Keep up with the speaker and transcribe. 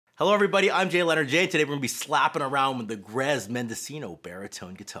Hello everybody, I'm JayLeonardJ. Today we're going to be slapping around with the Grez Mendocino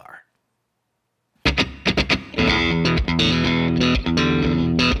Baritone guitar.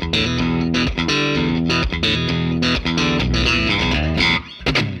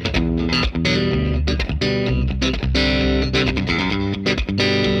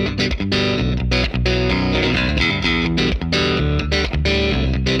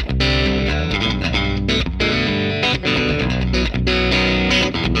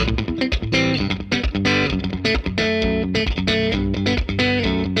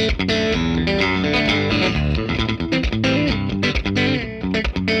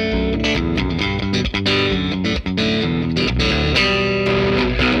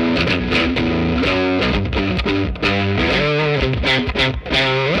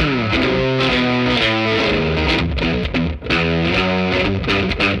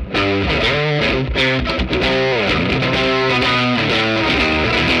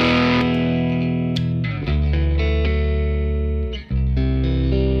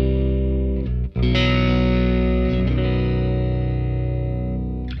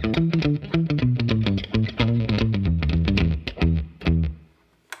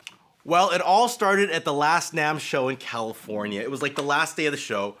 Well, it all started at the last NAMM show in California. It was like the last day of the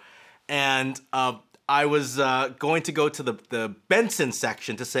show, and I was going to go to the Benson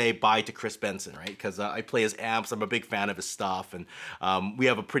section to say bye to Chris Benson, right? Because I play his amps, I'm a big fan of his stuff, and we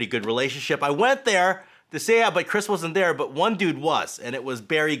have a pretty good relationship. I went there to say but Chris wasn't there, but one dude was, and it was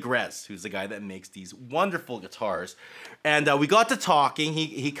Barry Grez, who's the guy that makes these wonderful guitars. And we got to talking,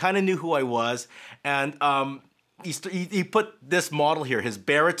 he kind of knew who I was, and he put this model here, his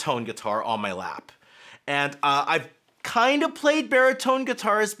baritone guitar, on my lap. And I've kind of played baritone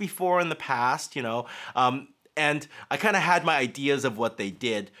guitars before in the past, you know, and I kind of had my ideas of what they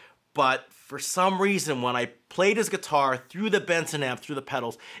did, but for some reason, when I played his guitar through the Benson amp, through the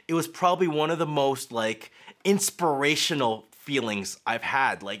pedals, it was probably one of the most, like, inspirational feelings I've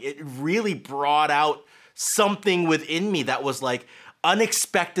had. Like, it really brought out something within me that was, like,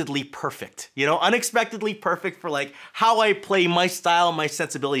 unexpectedly perfect, you know, unexpectedly perfect for like how I play, my style, my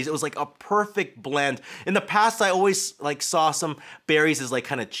sensibilities. It was like a perfect blend. In the past, I always like saw some Barrys as like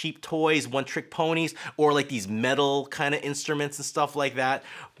kind of cheap toys, one-trick ponies, or like these metal kind of instruments and stuff like that.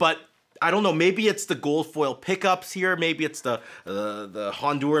 But I don't know, maybe it's the gold foil pickups here, maybe it's the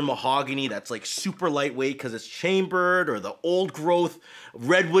Honduran mahogany that's like super lightweight because it's chambered, or the old growth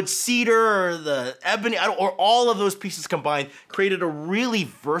redwood cedar, or the ebony, or all of those pieces combined created a really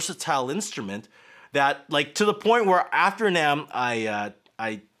versatile instrument that, like, to the point where after NAMM, I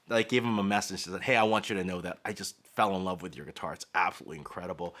like gave him a message that, hey, I want you to know that I just fell in love with your guitar. It's absolutely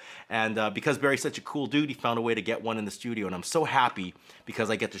incredible. And because Barry's such a cool dude, he found a way to get one in the studio, and I'm so happy because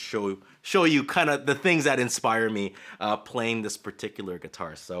I get to show you kind of the things that inspire me playing this particular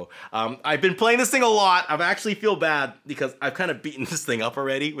guitar. So I've been playing this thing a lot. I actually feel bad because I've kind of beaten this thing up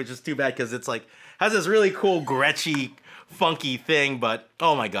already, which is too bad because it's like, has this really cool Gretschy funky thing, but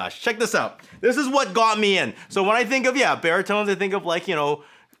oh my gosh, check this out. This is what got me in. So when I think of, yeah, baritones, I think of, like, you know,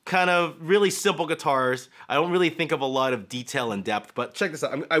 kind of really simple guitars. I don't really think of a lot of detail and depth, but check this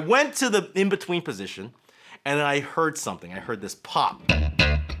out. I went to the in-between position, and then I heard something. I heard this pop.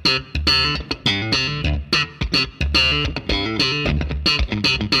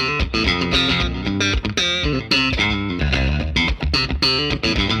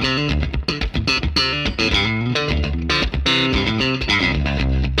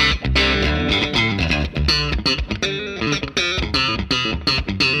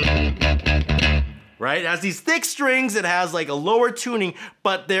 Right? It has these thick strings, it has like a lower tuning,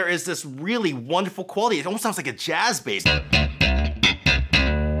 but there is this really wonderful quality. It almost sounds like a jazz bass.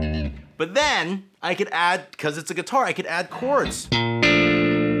 But then I could add, because it's a guitar, I could add chords.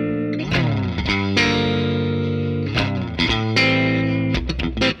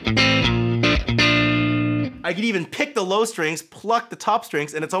 I could even pick the low strings, pluck the top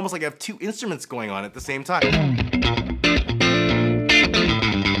strings, and it's almost like I have two instruments going on at the same time.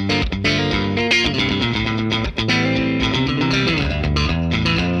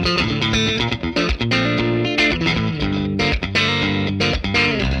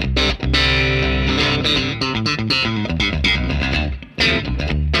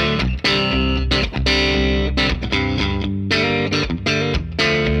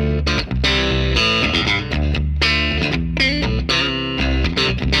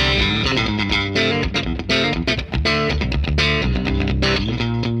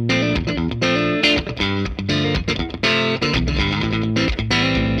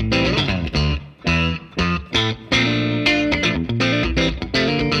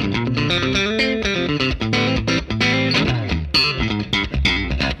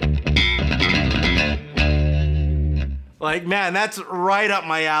 Like, man, that's right up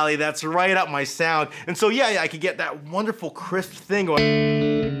my alley. That's right up my sound. And so, yeah, I could get that wonderful crisp thing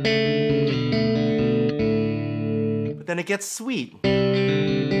going. But then it gets sweet. Put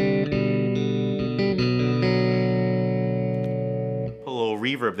a little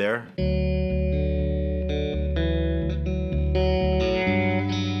reverb there.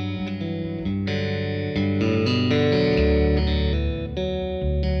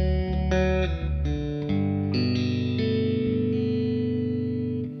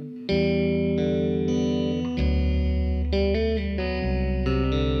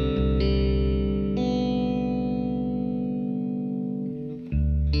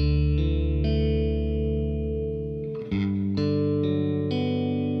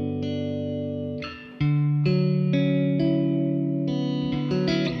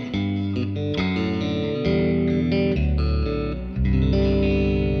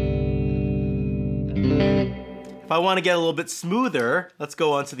 If I want to get a little bit smoother, let's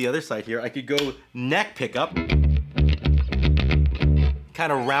go on to the other side here. I could go neck pickup.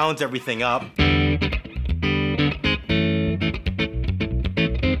 Kind of rounds everything up.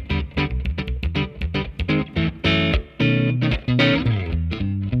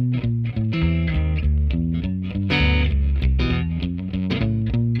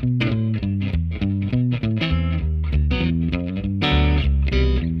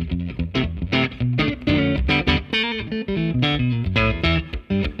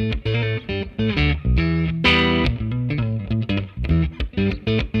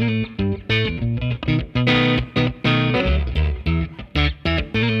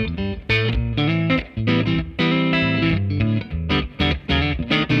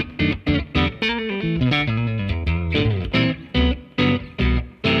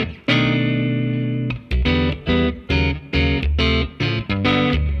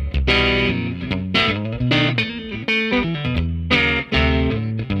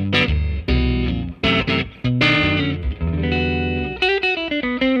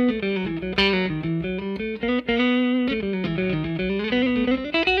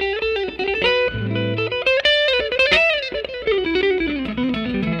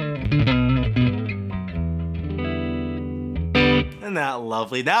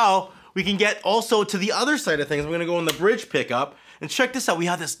 Lovely. Now we can get also to the other side of things. We're gonna go in the bridge pickup and check this out. We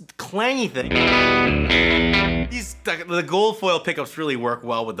have this clangy thing. The gold foil pickups really work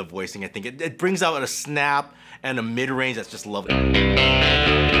well with the voicing. I think it brings out a snap and a mid range that's just lovely.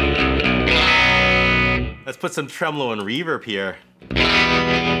 Let's put some tremolo and reverb here.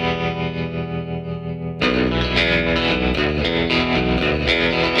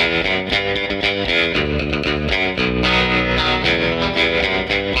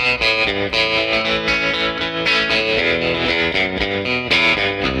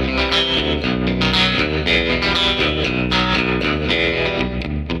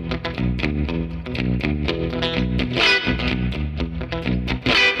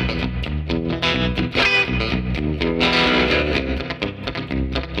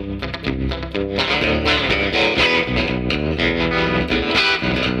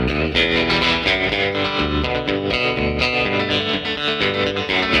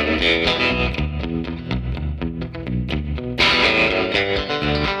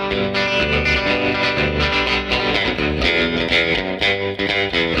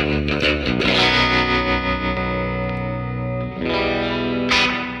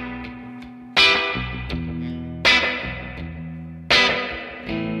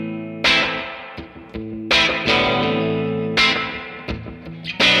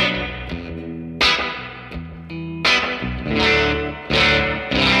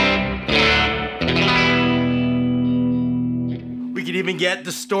 Even get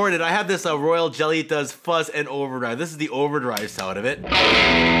distorted. I have this Royal Jelly does fuzz and overdrive. This is the overdrive sound of it.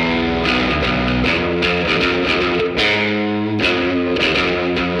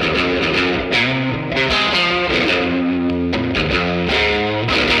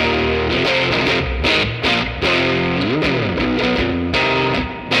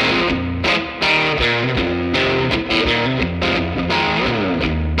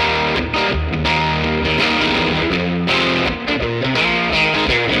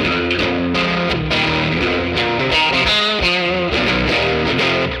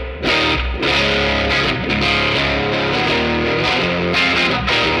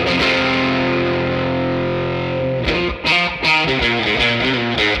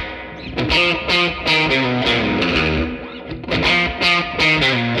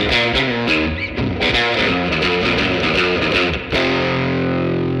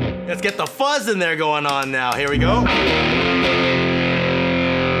 Let's get the fuzz in there going on now. Here we go.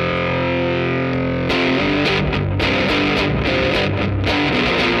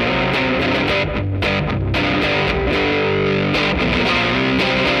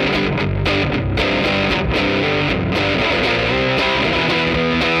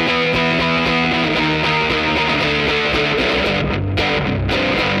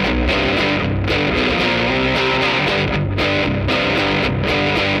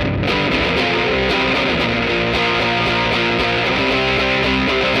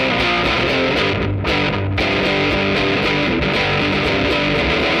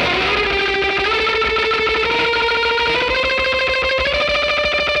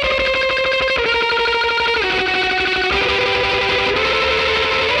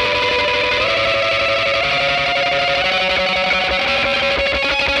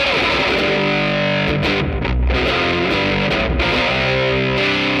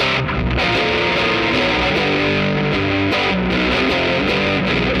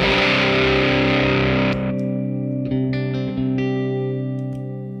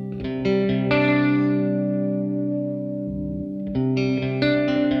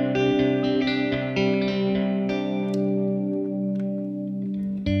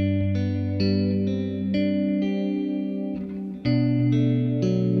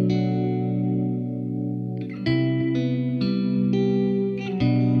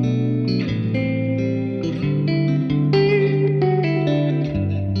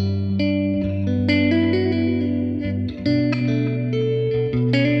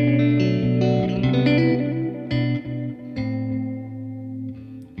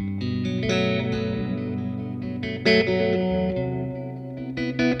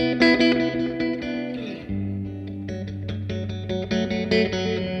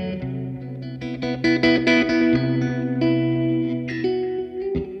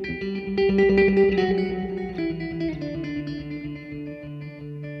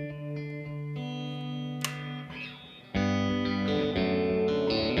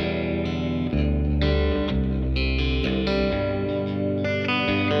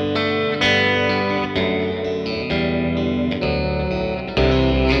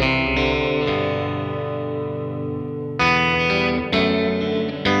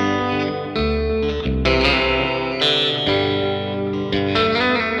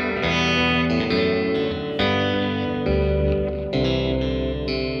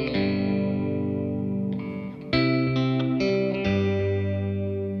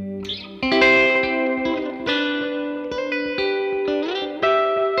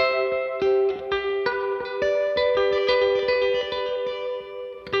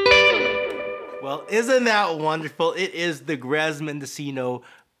 Well, isn't that wonderful? It is the Grez Mendocino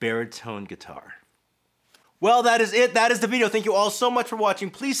Baritone guitar. Well, that is it. That is the video. Thank you all so much for watching.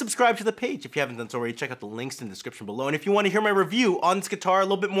 Please subscribe to the page if you haven't done so already. Check out the links in the description below. And if you want to hear my review on this guitar, a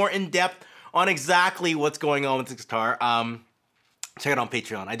little bit more in depth on exactly what's going on with this guitar, check it out on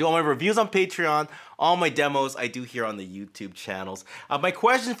Patreon. I do all my reviews on Patreon. All my demos I do here on the YouTube channels. My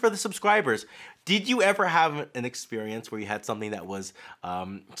question for the subscribers: did you ever have an experience where you had something that was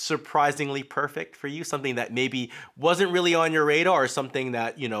surprisingly perfect for you? Something that maybe wasn't really on your radar, or something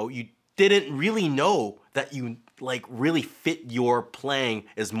that, you know, you didn't really know that you like really fit your playing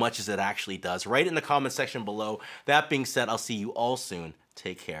as much as it actually does? Write it in the comment section below. That being said, I'll see you all soon.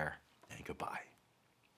 Take care and goodbye.